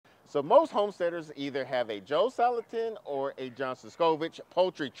So most homesteaders either have a Joe Salatin or a Johnson Scovich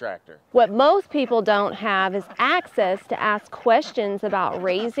poultry tractor. What most people don't have is access to ask questions about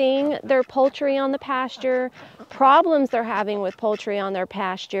raising their poultry on the pasture, problems they're having with poultry on their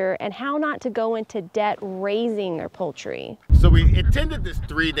pasture, and how not to go into debt raising their poultry. So we attended this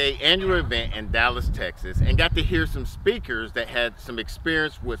 3-day annual event in Dallas, Texas, and got to hear some speakers that had some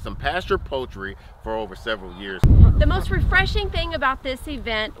experience with some pasture poultry for over several years. The most refreshing thing about this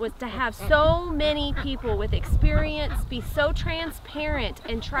event was to have so many people with experience be so transparent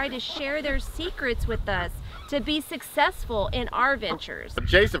and try to share their secrets with us to be successful in our ventures.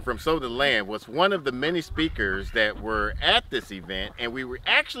 Jason from Sow the Land was one of the many speakers that were at this event, and we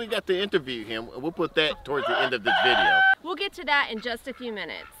actually got to interview him. We'll put that towards the end of this video. We'll get to that in just a few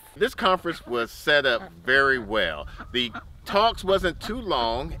minutes. This conference was set up very well. The talks wasn't too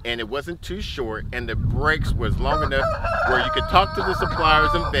long and it wasn't too short, and the breaks was long enough where you could talk to the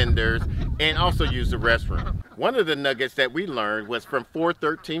suppliers and vendors and also use the restroom. One of the nuggets that we learned was from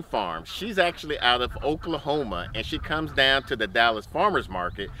 413 Farms. She's actually out of Oklahoma, and she comes down to the Dallas Farmers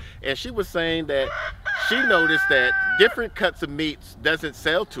Market, and she was saying that she noticed that different cuts of meats doesn't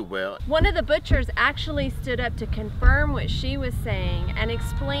sell too well. One of the butchers actually stood up to confirm what she was saying and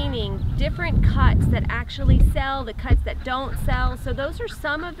explaining different cuts that actually sell, the cuts that don't sell. So those are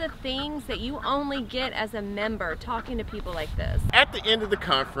some of the things that you only get as a member talking to people like this. At the end of the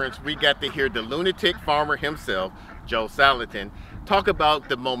conference, we got to hear the lunatic farmer himself, Joe Salatin, talk about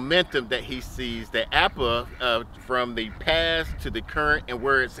the momentum that he sees the APA from the past to the current and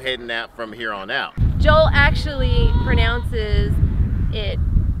where it's heading out from here on out. Joel actually pronounces it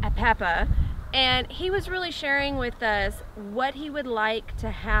APAPA, and he was really sharing with us what he would like to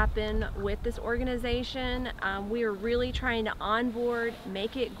happen with this organization. We are really trying to onboard,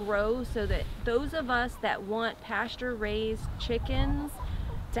 make it grow so that those of us that want pasture-raised chickens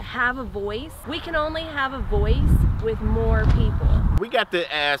to have a voice, we can only have a voice with more people. We got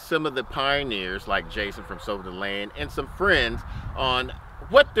to ask some of the pioneers like Jason from Sow the Land and some friends on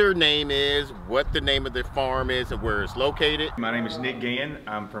what their name is, what the name of their farm is, and where it's located. My name is Nick Gann.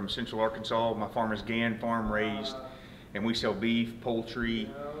 I'm from Central Arkansas. My farm is Gann Farm Raised, and we sell beef, poultry,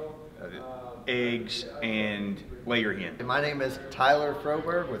 eggs, and layer hen. And my name is Tyler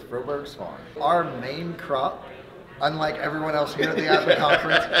Froberg with Froberg's Farm. Our main crop, unlike everyone else here at the APA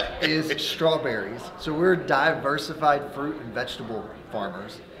conference, is strawberries. So we're diversified fruit and vegetable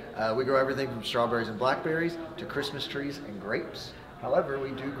farmers. We grow everything from strawberries and blackberries to Christmas trees and grapes. However, we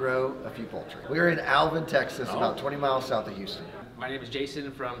do grow a few poultry. We're in Alvin, Texas, about 20 miles south of Houston. My name is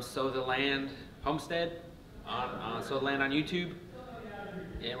Jason from Sow the Land Homestead on Sow the Land on YouTube.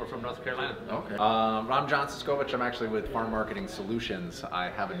 And we're from North Carolina. Okay. I'm Johnson Scovich. I'm actually with Farm Marketing Solutions. I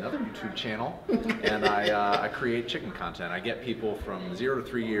have another YouTube channel, and I create chicken content. I get people from 0 to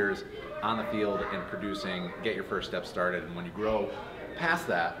 3 years on the field and producing, get your first step started, and when you grow past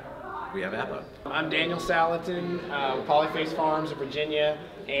that, we have APA. I'm Daniel Salatin with Polyface Farms in Virginia,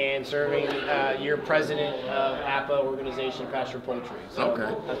 and serving your president of APA organization, Pasture Poultry. So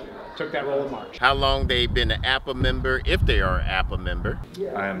I took that role in March. How long they've been an APA member, if they are an APA member?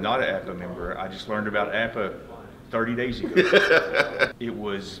 I am not an APA member. I just learned about APA 30 days ago. It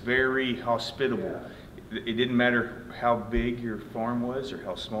was very hospitable. It didn't matter how big your farm was or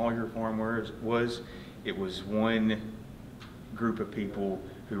how small your farm was. It was one group of people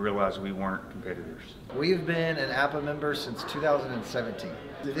who realized we weren't competitors. We've been an APA member since 2017.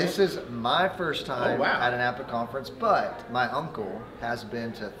 This is my first time at an APA conference, but my uncle has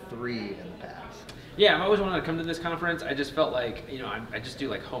been to 3 in the past. Yeah, I've always wanted to come to this conference. I just felt like, you know, I just do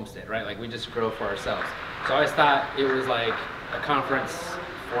like homestead, right? Like we just grow for ourselves. So I always thought it was like a conference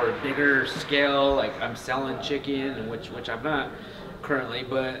for a bigger scale, like I'm selling chicken, which I'm not currently,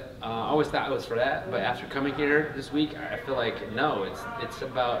 but I always thought it was for that. But after coming here this week, I feel like no,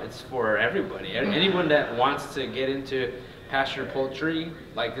 it's for everybody. Anyone that wants to get into pasture poultry,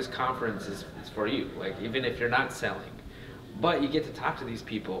 like this conference is for you. Like even if you're not selling, but you get to talk to these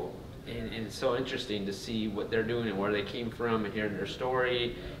people, and it's so interesting to see what they're doing and where they came from, and hearing their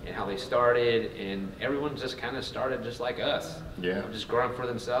story and how they started. And everyone just kind of started just like us, just growing for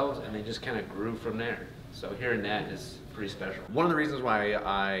themselves, and they just kind of grew from there. So hearing that is pretty special. One of the reasons why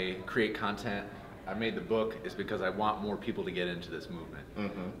I create content, I made the book, is because I want more people to get into this movement.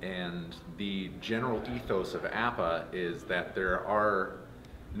 And the general ethos of APA is that there are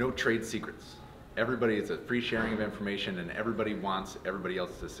no trade secrets. Everybody is a free sharing of information, and everybody wants everybody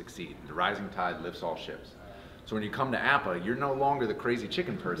else to succeed. The rising tide lifts all ships. So when you come to APA, you're no longer the crazy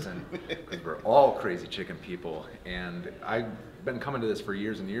chicken person, because we're all crazy chicken people. And I've been coming to this for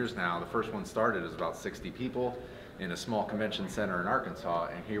years and years now. The first one started as about 60 people, in a small convention center in Arkansas,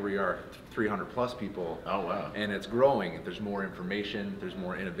 and here we are, 300 plus people. Oh, wow. And it's growing. There's more information, there's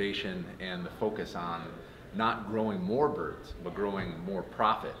more innovation, and the focus on not growing more birds, but growing more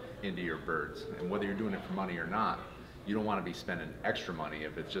profit into your birds. And whether you're doing it for money or not, you don't want to be spending extra money.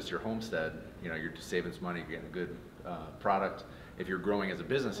 If it's just your homestead, you know, you're just saving some money, you're getting a good product. If you're growing as a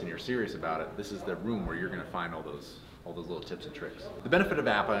business and you're serious about it, this is the room where you're going to find all those little tips and tricks. The benefit of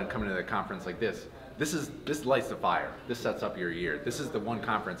APA and coming to a conference like this lights the fire. This sets up your year. This is the one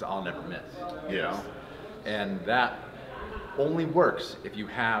conference I'll never miss. Yes. You know? And that only works if you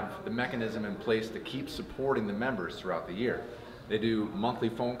have the mechanism in place to keep supporting the members throughout the year. They do monthly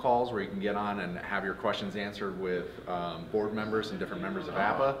phone calls where you can get on and have your questions answered with board members and different members of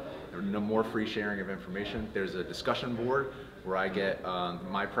APA. There's no more free sharing of information. There's a discussion board where I get,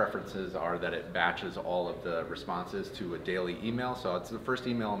 my preferences are that it batches all of the responses to a daily email. So it's the first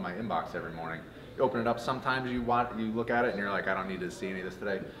email in my inbox every morning. You open it up, sometimes you look at it and you're like, I don't need to see any of this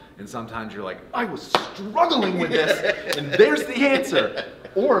today. And sometimes you're like, I was struggling with this, and there's the answer.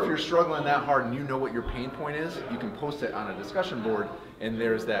 Or if you're struggling that hard and you know what your pain point is, you can post it on a discussion board, and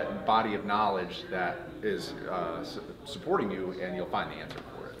there's that body of knowledge that is supporting you, and you'll find the answer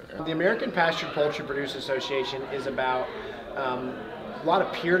for it. The American Pasture Poultry Producers Association is about a lot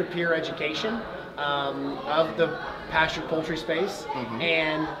of peer-to-peer education of the pasture poultry space,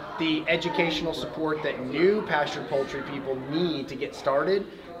 and the educational support that new pasture poultry people need to get started,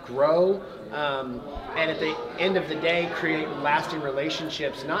 grow, and at the end of the day create lasting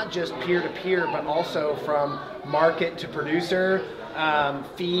relationships, not just peer-to-peer, but also from market to producer,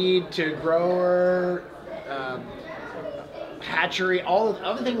 feed to grower, hatchery,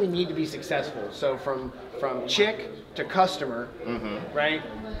 everything we need to be successful. So from chick to customer, right?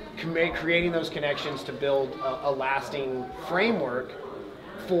 Creating those connections to build a lasting framework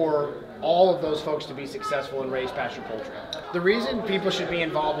for all of those folks to be successful and raise pasture poultry. The reason people should be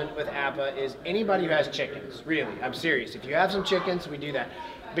involved with APA is anybody who has chickens, really, I'm serious. If you have some chickens, we do that.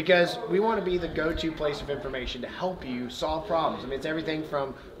 Because we want to be the go-to place of information to help you solve problems. I mean, it's everything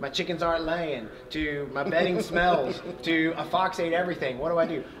from my chickens aren't laying, to my bedding smells, to a fox ate everything, what do I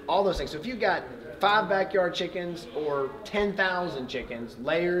do? All those things. So if you've got 5 backyard chickens or 10,000 chickens,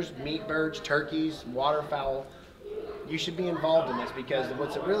 layers, meat birds, turkeys, waterfowl, you should be involved in this, because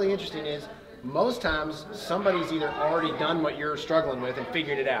what's really interesting is most times somebody's either already done what you're struggling with and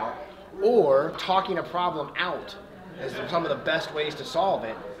figured it out, or talking a problem out as some of the best ways to solve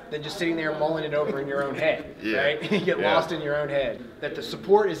it than just sitting there mulling it over in your own head, right? You get lost in your own head. That the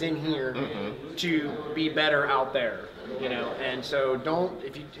support is in here to be better out there, you know. And so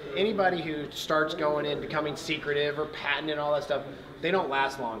anybody who starts going in becoming secretive or patenting all that stuff, they don't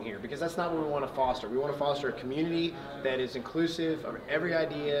last long here, because that's not what we want to foster. We want to foster a community that is inclusive of every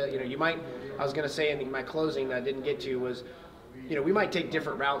idea. You know, I was going to say in my closing that I didn't get to was, you know, we might take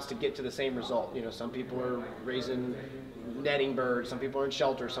different routes to get to the same result. You know, some people are raising netting birds, some people are in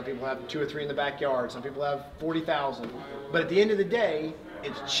shelters, some people have 2 or 3 in the backyard, some people have 40,000. But at the end of the day,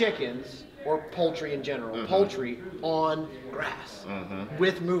 it's chickens or poultry in general, poultry on grass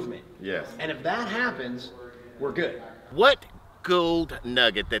with movement. Yes. And if that happens, we're good. What gold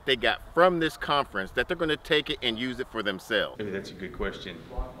nugget that they got from this conference that they're going to take it and use it for themselves? Maybe that's a good question.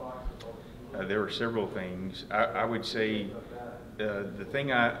 There are several things. I would say the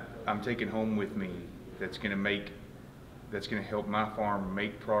thing I'm taking home with me that's going to help my farm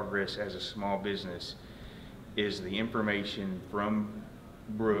make progress as a small business is the information from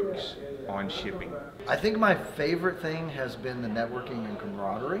Brooks on shipping. I think my favorite thing has been the networking and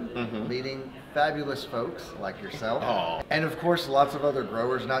camaraderie, meeting fabulous folks like yourself, and of course lots of other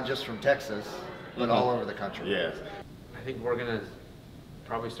growers, not just from Texas, but all over the country. Yes. I think we're gonna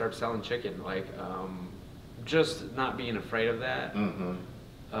probably start selling chicken, like just not being afraid of that,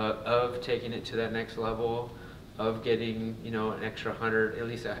 of taking it to that next level, of getting, you know, an extra 100, at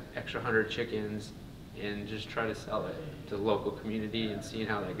least an extra 100 chickens, and just try to sell it to the local community and seeing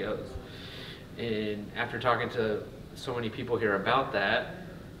how that goes. And after talking to so many people here about that,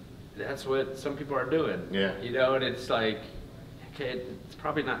 that's what some people are doing. Yeah. You know, and it's like, okay, it's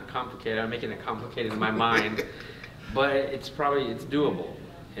probably not complicated. I'm making it complicated in my mind, but it's doable.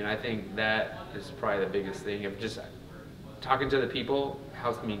 And I think that is probably the biggest thing of just talking to the people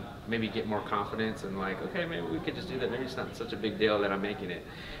helps me maybe get more confidence and like, okay, maybe we could just do that. Maybe it's not such a big deal that I'm making it.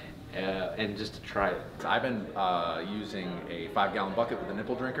 And just to try it. I've been using a 5-gallon bucket with the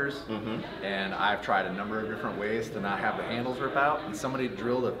nipple drinkers, and I've tried a number of different ways to not have the handles rip out, and somebody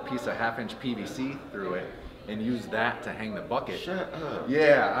drilled a piece of 1/2-inch PVC through it and used that to hang the bucket. Shut up.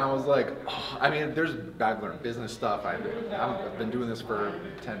 Yeah, I was like, oh, I mean, I've learned business stuff. I've been doing this for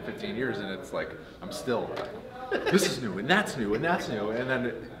 10, 15 years, and it's like, I'm still this is new, and that's new, and that's new. And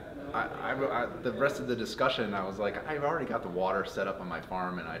then the rest of the discussion, I was like, I've already got the water set up on my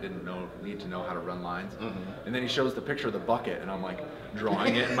farm, and I didn't need to know how to run lines. And then he shows the picture of the bucket, and I'm like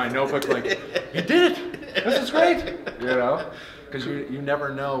drawing it in my notebook, like, you did it! This is great! You know? Because you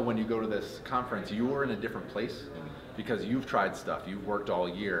never know when you go to this conference, you are in a different place. Because you've tried stuff, you've worked all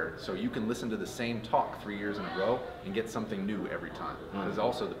year, so you can listen to the same talk 3 years in a row and get something new every time. Because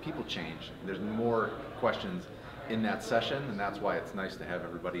also the people change. There's more questions in that session, and that's why it's nice to have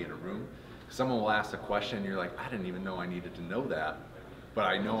everybody in a room. Someone will ask a question, and you're like, I didn't even know I needed to know that, but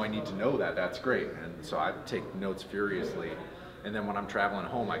I know I need to know that. That's great. And so I take notes furiously, and then when I'm traveling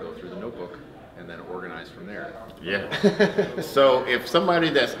home, I go through the notebook and then organize from there. Yeah. So if somebody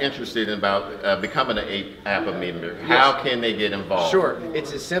that's interested in about becoming an APA member, how can they get involved? Sure.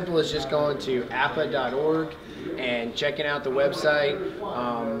 It's as simple as just going to apa.org and checking out the website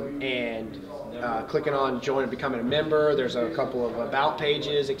and clicking on join and becoming a member. There's a couple of about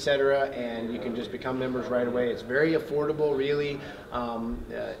pages, etc., and you can just become members right away. It's very affordable, really,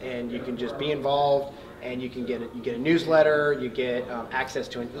 and you can just be involved. And you get a newsletter, you get access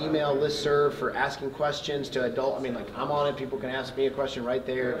to an email listserv for asking questions to adult. I mean, like, I'm on it, people can ask me a question right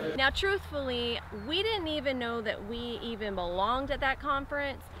there. Now, truthfully, we didn't even know that we even belonged at that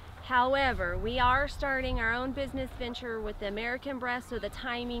conference. However, we are starting our own business venture with the American breast, so the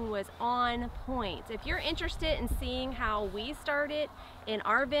timing was on point. If you're interested in seeing how we started in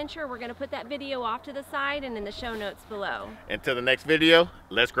our venture, we're going to put that video off to the side and in the show notes below. Until the next video,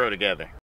 let's grow together.